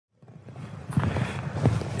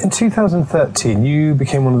In 2013, you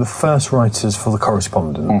became one of the first writers for The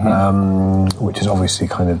Correspondent, which has obviously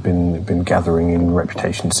kind of been gathering in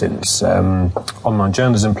reputation since. Online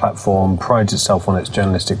journalism platform, prides itself on its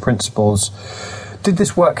journalistic principles. Did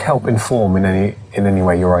this work help inform in any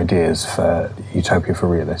way your ideas for Utopia for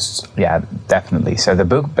Realists? Yeah, definitely. So the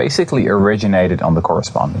book basically originated on The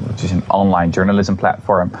Correspondent, which is an online journalism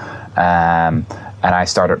platform. And I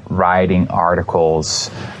started writing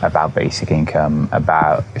articles about basic income,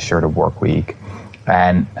 about a shorter work week.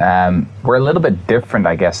 And we're a little bit different,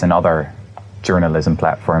 I guess, than other journalism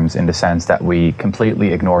platforms in the sense that we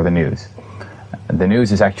completely ignore the news. The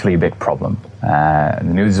news is actually a big problem. The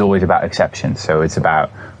news is always about exceptions. So it's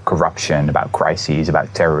about corruption, about crises,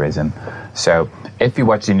 about terrorism. So if you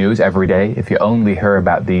watch the news every day, if you only hear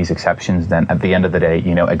about these exceptions, then at the end of the day,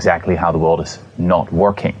 you know exactly how the world is not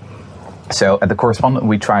working. So at The Correspondent,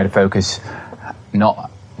 we try to focus not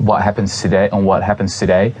what happens today,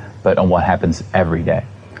 but on what happens every day.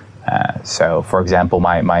 So, for example,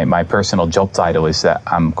 my personal job title is that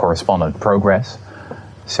I'm Correspondent Progress.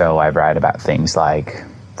 So I write about things like,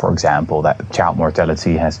 for example, that child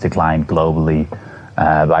mortality has declined globally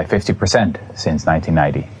by 50% since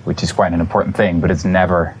 1990, which is quite an important thing, but it's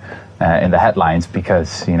never in the headlines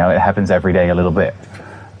because, you know, it happens every day a little bit.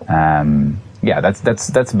 Yeah,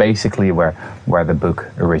 that's basically where the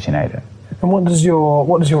book originated. And what does your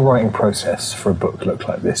writing process for a book look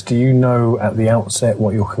like this? Do you know at the outset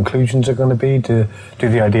what your conclusions are going to be? Do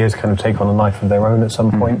the ideas kind of take on a life of their own at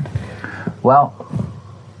some point? Well,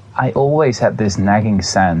 I always had this nagging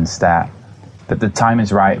sense that the time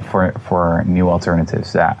is right for new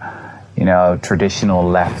alternatives. That, you know, traditional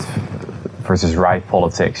left versus right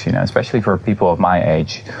politics. You know, especially for people of my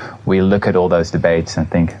age, we look at all those debates and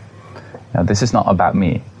think, now, this is not about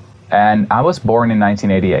me. And I was born in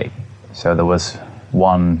 1988, so there was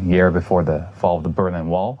 1 year before the fall of the Berlin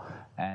Wall.